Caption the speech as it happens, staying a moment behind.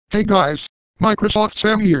Hey guys, Microsoft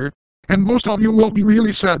Sam here, and most of you will be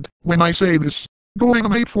really sad when I say this.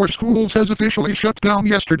 GoAnimate for Schools has officially shut down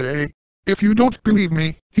yesterday. If you don't believe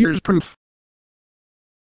me, here's proof.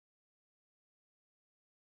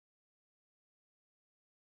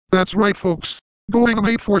 That's right folks,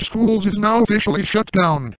 GoAnimate for Schools is now officially shut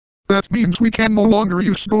down. That means we can no longer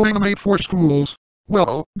use GoAnimate for Schools.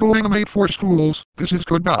 Well, GoAnimate for Schools, this is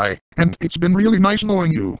goodbye, and it's been really nice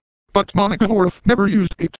knowing you. But Monica Horth never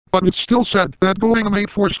used it, but it's still said that GoAnimate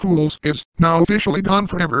for Schools is now officially gone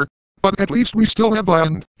forever. But at least we still have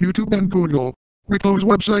Vyond, YouTube and Google. With those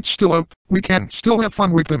websites still up, we can still have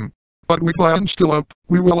fun with them. But with Vyond still up,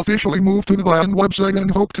 we will officially move to the Vyond website and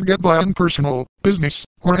hope to get Vyond personal, business,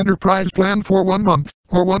 or enterprise plan for 1 month,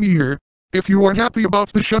 or 1 year. If you are happy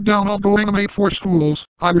about the shutdown of GoAnimate for Schools,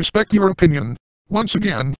 I respect your opinion. Once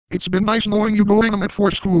again, it's been nice knowing you GoAnimate for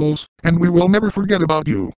Schools, and we will never forget about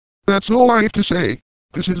you. That's all I have to say.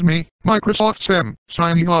 This is me, Microsoft Sam,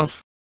 signing off.